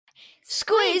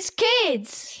Squiz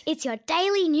Kids! It's your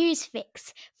daily news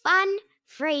fix. Fun,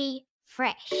 free,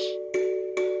 fresh.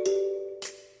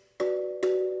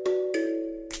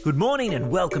 Good morning and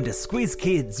welcome to Squiz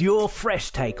Kids, your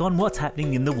fresh take on what's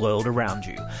happening in the world around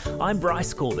you. I'm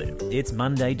Bryce Corbett. It's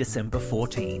Monday, December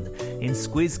 14. In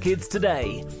Squiz Kids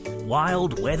today,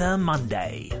 Wild Weather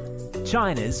Monday.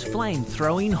 China's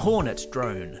flame-throwing hornet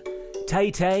drone.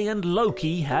 Tay Tay and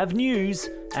Loki have news.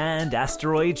 And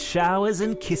asteroid showers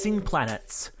and kissing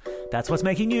planets. That's what's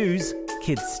making news,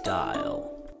 kids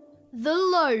style. The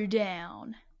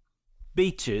Lowdown.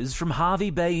 Beaches from Hervey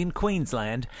Bay in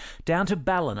Queensland down to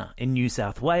Ballina in New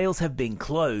South Wales have been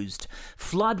closed.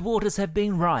 Floodwaters have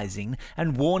been rising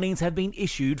and warnings have been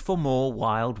issued for more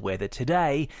wild weather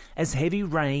today as heavy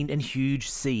rain and huge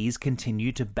seas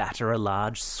continue to batter a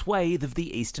large swathe of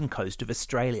the eastern coast of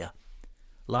Australia.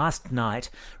 Last night,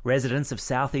 residents of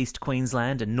southeast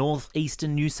Queensland and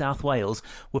northeastern New South Wales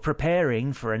were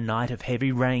preparing for a night of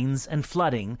heavy rains and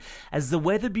flooding, as the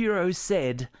Weather Bureau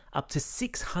said up to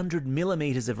 600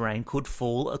 millimetres of rain could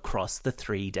fall across the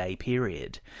 3-day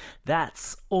period.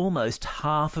 That's almost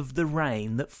half of the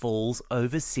rain that falls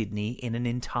over Sydney in an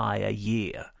entire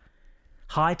year.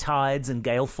 High tides and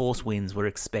gale force winds were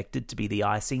expected to be the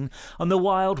icing on the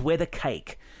wild weather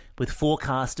cake, with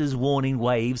forecasters warning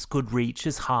waves could reach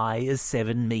as high as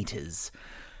 7 metres.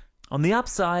 On the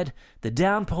upside, the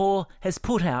downpour has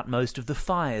put out most of the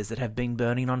fires that have been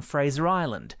burning on Fraser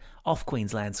Island, off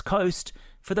Queensland's coast,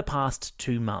 for the past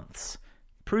 2 months,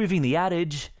 proving the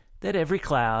adage that every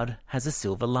cloud has a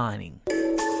silver lining.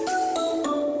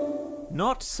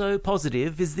 Not so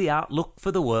positive is the outlook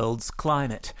for the world's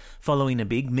climate, following a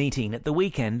big meeting at the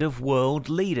weekend of world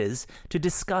leaders to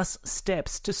discuss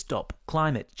steps to stop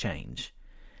climate change.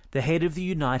 The head of the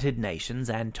United Nations,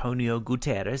 Antonio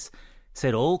Guterres,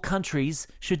 said all countries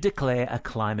should declare a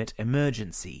climate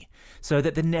emergency so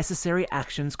that the necessary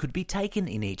actions could be taken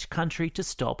in each country to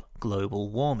stop global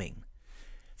warming.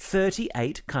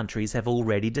 38 countries have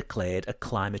already declared a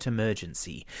climate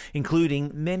emergency,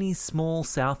 including many small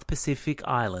South Pacific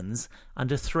islands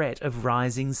under threat of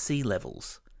rising sea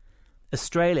levels.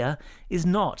 Australia is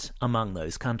not among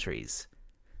those countries.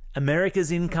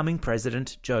 America's incoming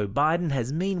president, Joe Biden,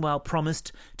 has meanwhile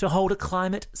promised to hold a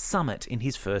climate summit in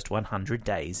his first 100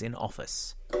 days in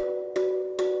office.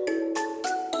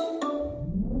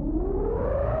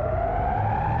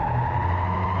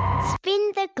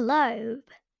 Spin the globe.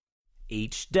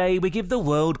 Each day we give the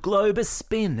world globe a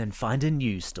spin and find a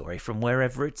news story from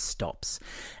wherever it stops.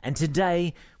 And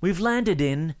today we've landed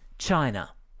in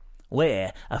China,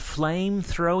 where a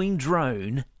flame-throwing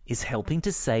drone is helping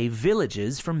to save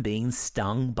villagers from being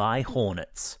stung by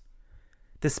hornets.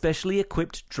 The specially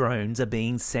equipped drones are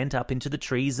being sent up into the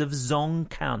trees of Zhong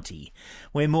County,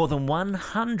 where more than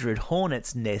 100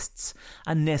 hornets' nests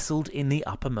are nestled in the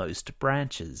uppermost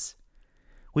branches.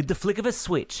 With the flick of a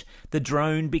switch, the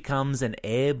drone becomes an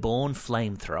airborne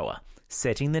flamethrower,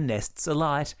 setting the nests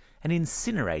alight and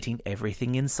incinerating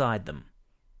everything inside them.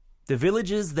 The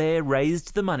villagers there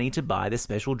raised the money to buy the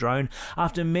special drone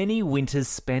after many winters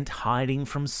spent hiding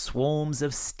from swarms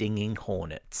of stinging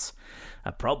hornets.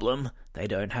 A problem they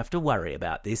don't have to worry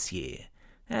about this year.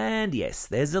 And yes,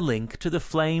 there's a link to the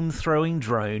flame-throwing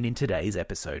drone in today's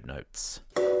episode notes.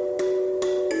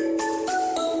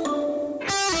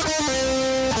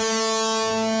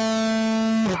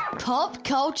 Pop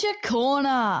Culture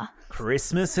Corner.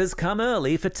 Christmas has come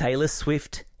early for Taylor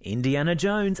Swift, Indiana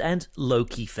Jones and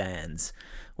Loki fans,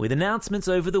 with announcements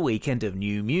over the weekend of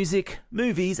new music,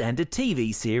 movies and a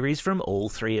TV series from all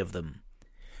three of them.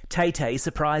 Tay Tay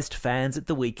surprised fans at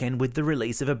the weekend with the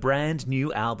release of a brand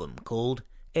new album called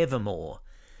Evermore,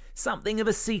 something of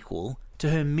a sequel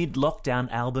to her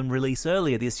mid-lockdown album release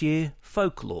earlier this year,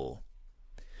 Folklore.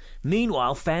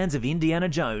 Meanwhile, fans of Indiana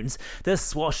Jones, the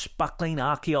swashbuckling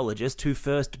archaeologist who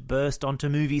first burst onto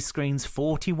movie screens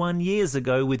 41 years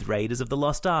ago with Raiders of the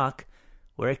Lost Ark,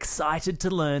 were excited to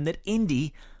learn that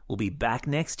Indy will be back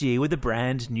next year with a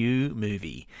brand new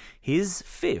movie, his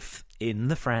 5th in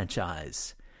the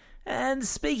franchise. And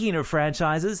speaking of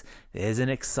franchises, there's an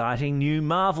exciting new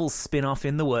Marvel spin-off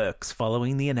in the works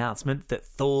following the announcement that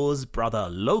Thor's brother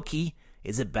Loki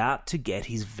is about to get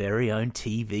his very own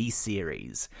TV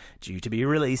series, due to be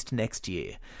released next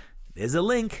year. There's a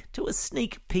link to a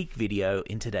sneak peek video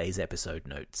in today's episode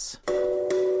notes.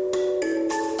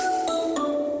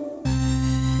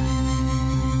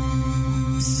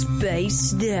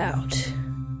 Spaced Out.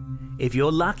 If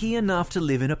you're lucky enough to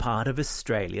live in a part of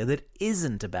Australia that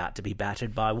isn't about to be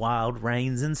battered by wild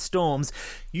rains and storms,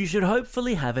 you should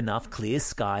hopefully have enough clear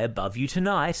sky above you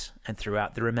tonight and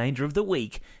throughout the remainder of the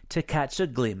week to catch a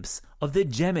glimpse of the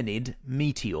Geminid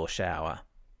meteor shower.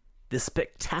 The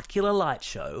spectacular light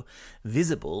show,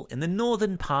 visible in the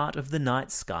northern part of the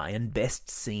night sky and best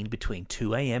seen between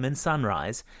 2 a.m. and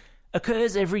sunrise,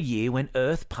 occurs every year when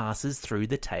Earth passes through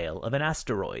the tail of an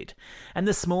asteroid, and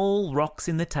the small rocks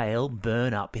in the tail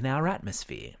burn up in our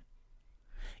atmosphere.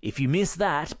 If you miss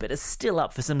that, but are still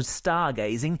up for some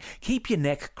stargazing, keep your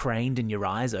neck craned and your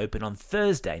eyes open on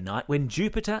Thursday night when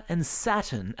Jupiter and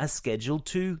Saturn are scheduled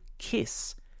to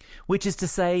kiss, which is to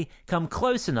say, come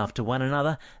close enough to one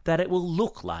another that it will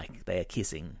look like they are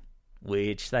kissing,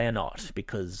 which they are not,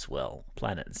 because, well,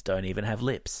 planets don't even have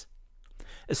lips.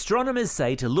 Astronomers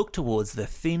say to look towards the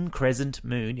thin crescent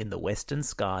moon in the western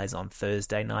skies on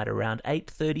Thursday night around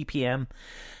 8:30 p.m,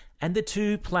 and the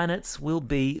two planets will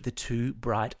be the two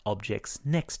bright objects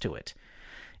next to it.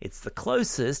 It's the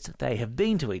closest they have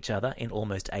been to each other in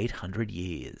almost 800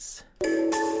 years.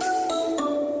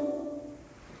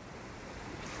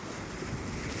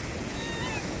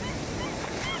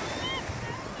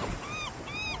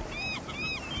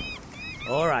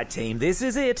 Alright team, this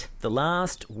is it, the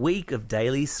last week of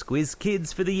daily Squiz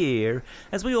Kids for the year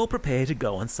as we all prepare to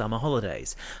go on summer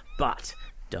holidays. But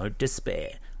don't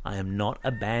despair, I am not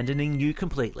abandoning you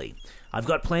completely. I've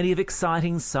got plenty of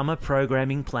exciting summer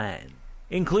programming planned,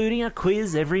 including a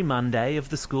quiz every Monday of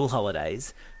the school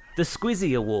holidays, the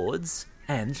Squizzy Awards,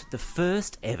 and the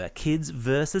first ever Kids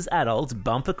vs Adults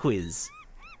bumper quiz.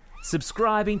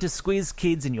 Subscribing to Squiz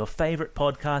Kids in your favourite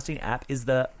podcasting app is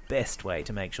the best way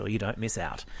to make sure you don't miss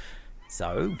out.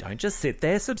 So don't just sit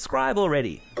there, subscribe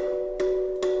already.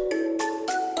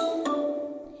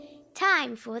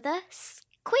 Time for the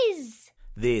quiz.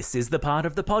 This is the part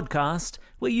of the podcast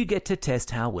where you get to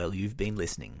test how well you've been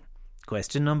listening.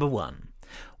 Question number 1.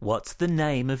 What's the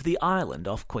name of the island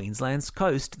off Queensland's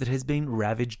coast that has been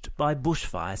ravaged by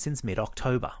bushfire since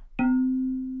mid-October?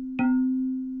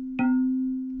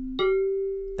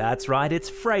 That's right, it's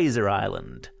Fraser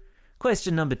Island.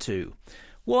 Question number 2.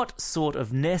 What sort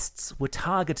of nests were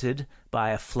targeted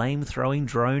by a flame-throwing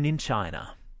drone in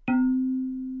China?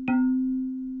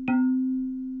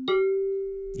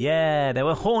 Yeah, they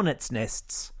were hornets'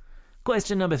 nests.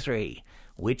 Question number 3.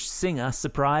 Which singer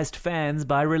surprised fans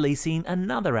by releasing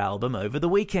another album over the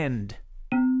weekend?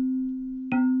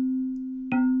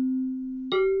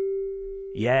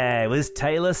 Yeah, it was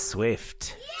Taylor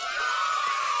Swift.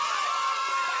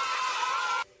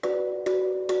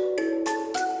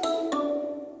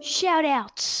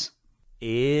 Shout-outs.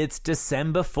 It's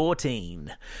December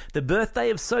 14, the birthday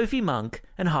of Sophie Monk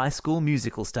and High School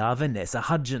Musical star Vanessa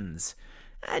Hudgens.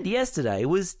 And yesterday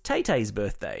was Tay Tay's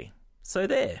birthday, so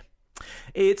there.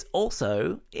 It's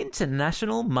also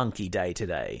International Monkey Day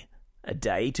today. A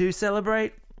day to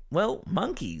celebrate, well,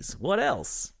 monkeys, what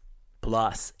else?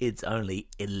 Plus, it's only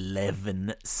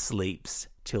 11 sleeps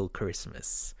till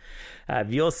Christmas.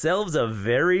 Have yourselves a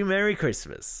very Merry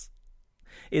Christmas.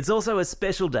 It's also a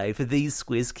special day for these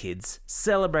Squiz Kids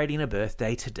celebrating a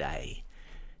birthday today.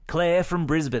 Claire from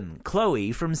Brisbane,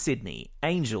 Chloe from Sydney,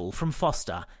 Angel from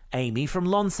Foster, Amy from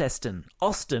Launceston,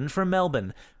 Austin from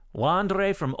Melbourne,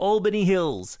 Wandre from Albany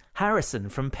Hills, Harrison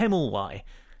from Pemulwuy,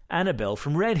 Annabelle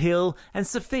from Red Hill, and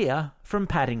Sophia from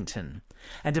Paddington.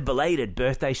 And a belated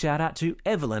birthday shout-out to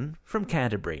Evelyn from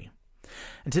Canterbury.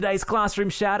 And today's classroom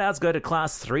shout-outs go to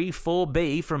Class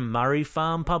 3-4B from Murray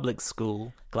Farm Public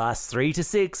School, Class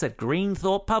 3-6 at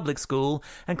Greenthorpe Public School,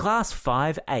 and Class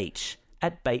 5H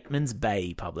at Bateman's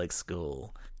Bay Public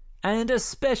School. And a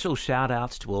special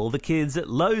shout-out to all the kids at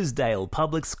Losedale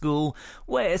Public School,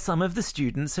 where some of the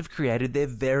students have created their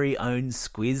very own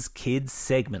Squiz Kids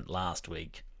segment last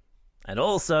week. And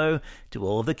also to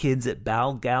all the kids at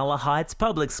Balgowlah Heights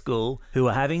Public School who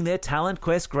are having their Talent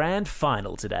Quest Grand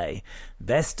Final today.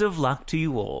 Best of luck to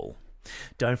you all.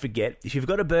 Don't forget, if you've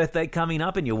got a birthday coming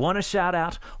up and you want a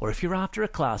shout-out, or if you're after a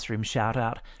classroom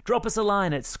shout-out, drop us a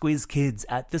line at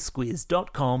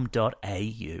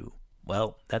squizkids@thesquiz.com.au.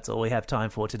 Well, that's all we have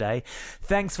time for today.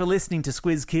 Thanks for listening to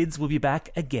Squiz Kids. We'll be back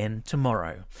again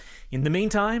tomorrow. In the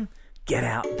meantime, get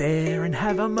out there and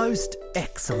have a most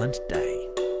excellent day.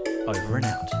 Over and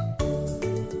out.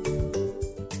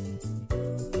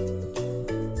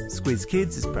 Squiz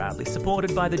Kids is proudly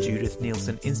supported by the Judith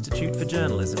Neilson Institute for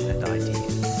Journalism and Ideas.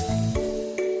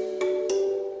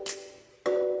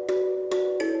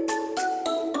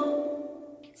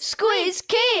 Squiz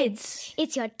Kids!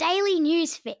 It's your daily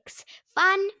news fix.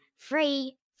 Fun,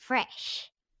 free,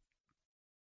 fresh.